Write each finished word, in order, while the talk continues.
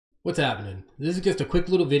What's happening? This is just a quick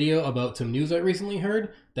little video about some news I recently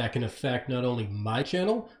heard that can affect not only my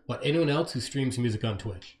channel, but anyone else who streams music on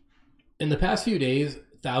Twitch. In the past few days,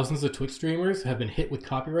 thousands of Twitch streamers have been hit with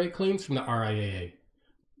copyright claims from the RIAA.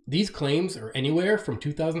 These claims are anywhere from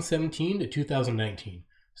 2017 to 2019.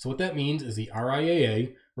 So what that means is the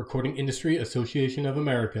RIAA, Recording Industry Association of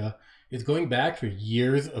America, is going back for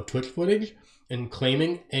years of Twitch footage and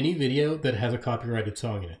claiming any video that has a copyrighted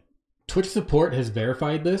song in it. Twitch support has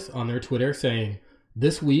verified this on their Twitter, saying,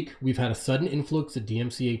 "This week, we've had a sudden influx of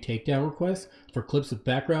DMCA takedown requests for clips of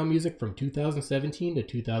background music from 2017 to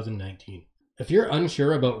 2019. If you're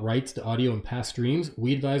unsure about rights to audio in past streams,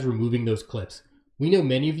 we advise removing those clips. We know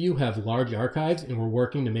many of you have large archives and we're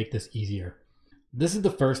working to make this easier. This is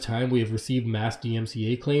the first time we have received mass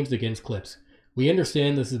DMCA claims against clips. We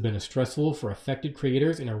understand this has been stressful for affected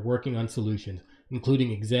creators and are working on solutions,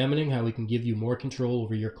 including examining how we can give you more control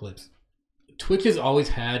over your clips." Twitch has always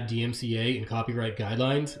had DMCA and copyright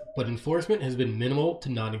guidelines, but enforcement has been minimal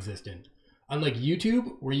to non-existent. Unlike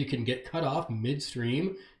YouTube, where you can get cut off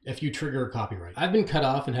mid-stream if you trigger a copyright. I've been cut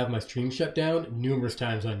off and have my stream shut down numerous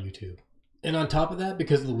times on YouTube. And on top of that,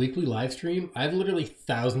 because of the weekly live stream, I have literally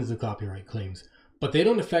thousands of copyright claims. But they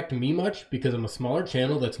don't affect me much because I'm a smaller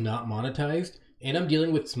channel that's not monetized, and I'm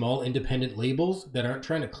dealing with small independent labels that aren't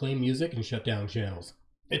trying to claim music and shut down channels.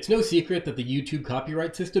 It's no secret that the YouTube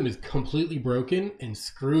copyright system is completely broken and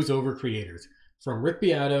screws over creators. From Rick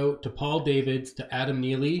Beato to Paul Davids to Adam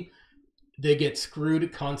Neely, they get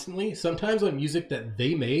screwed constantly, sometimes on music that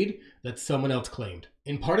they made that someone else claimed.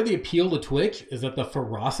 And part of the appeal to Twitch is that the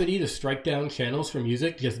ferocity to strike down channels for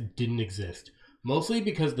music just didn't exist. Mostly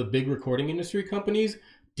because the big recording industry companies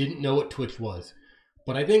didn't know what Twitch was.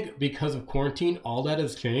 But I think because of quarantine, all that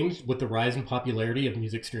has changed with the rise in popularity of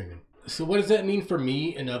music streaming. So what does that mean for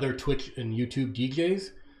me and other Twitch and YouTube DJs?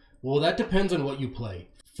 Well, that depends on what you play.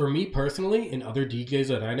 For me personally and other DJs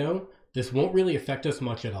that I know, this won't really affect us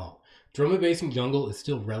much at all. Drum and bass and jungle is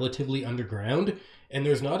still relatively underground, and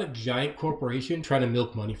there's not a giant corporation trying to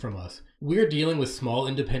milk money from us. We're dealing with small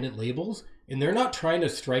independent labels, and they're not trying to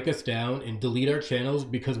strike us down and delete our channels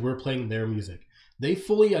because we're playing their music. They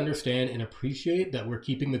fully understand and appreciate that we're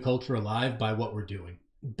keeping the culture alive by what we're doing.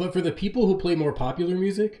 But for the people who play more popular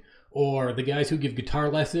music, or the guys who give guitar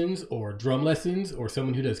lessons or drum lessons, or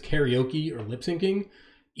someone who does karaoke or lip syncing,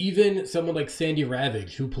 even someone like Sandy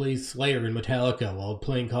Ravage who plays Slayer in Metallica while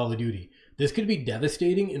playing Call of Duty, this could be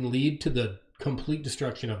devastating and lead to the complete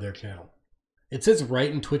destruction of their channel. It says right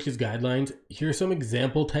in Twitch's guidelines, here are some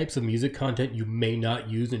example types of music content you may not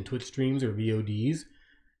use in Twitch streams or VODs.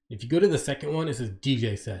 If you go to the second one, it says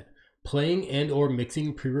DJ set. Playing and or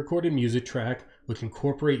mixing pre-recorded music track which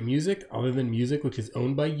incorporate music other than music which is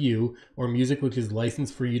owned by you or music which is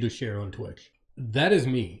licensed for you to share on Twitch. That is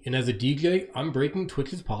me, and as a DJ, I'm breaking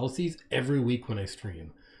Twitch's policies every week when I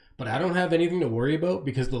stream. But I don't have anything to worry about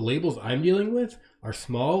because the labels I'm dealing with are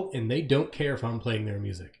small and they don't care if I'm playing their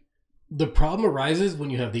music. The problem arises when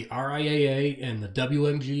you have the RIAA and the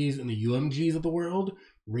WMGs and the UMGs of the world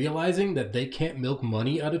realizing that they can't milk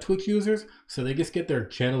money out of Twitch users, so they just get their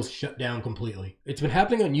channels shut down completely. It's been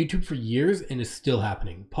happening on YouTube for years and is still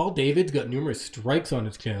happening. Paul Davids got numerous strikes on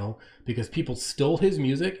his channel because people stole his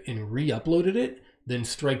music and re-uploaded it, then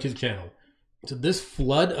striked his channel. So this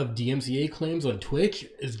flood of DMCA claims on Twitch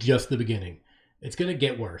is just the beginning. It's going to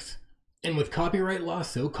get worse. And with copyright law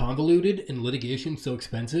so convoluted and litigation so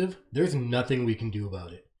expensive, there's nothing we can do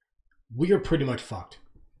about it. We are pretty much fucked.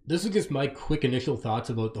 This is just my quick initial thoughts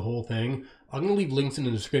about the whole thing. I'm going to leave links in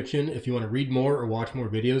the description if you want to read more or watch more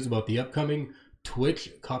videos about the upcoming Twitch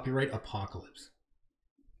copyright apocalypse.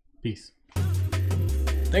 Peace.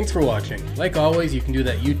 Thanks for watching. Like always, you can do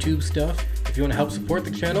that YouTube stuff. If you want to help support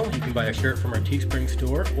the channel, you can buy a shirt from our Teespring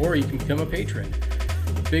store, or you can become a patron.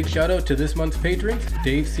 Big shout out to this month's patrons,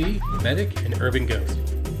 DaveC, mEDIK, and Urban Ghost.